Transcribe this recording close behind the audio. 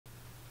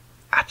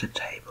At a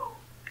table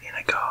in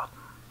a garden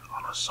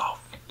on a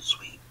soft,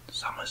 sweet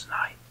summer's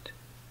night,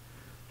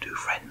 two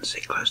friends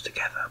sit close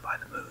together by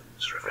the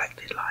moon's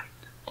reflected light.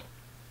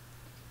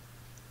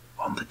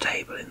 On the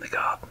table in the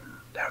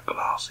garden there are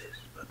glasses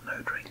but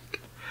no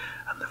drink,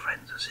 and the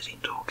friends are sitting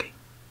talking,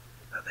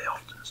 though they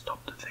often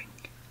stop to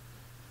think.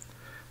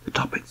 The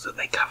topics that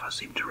they cover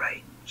seem to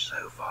range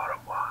so far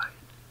and wide,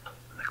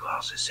 and the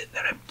glasses sit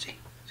there empty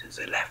since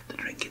they left the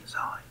drink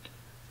inside.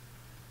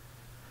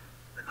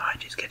 The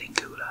night is getting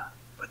cooler,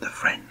 but the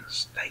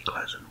friends stay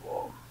close and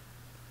warm.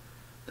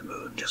 The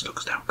moon just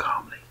looks down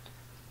calmly.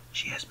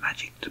 She has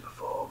magic to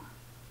perform.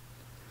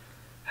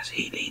 As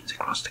he leans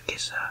across to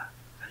kiss her,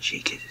 and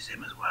she kisses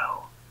him as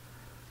well,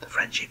 the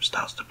friendship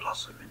starts to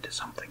blossom into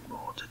something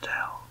more to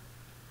tell.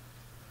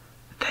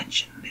 The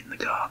tension in the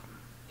garden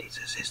needs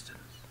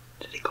assistance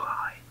to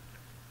decline,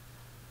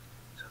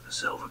 so the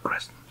silver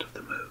crescent of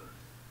the moon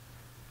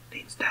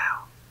leans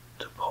down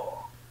to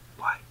pour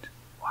white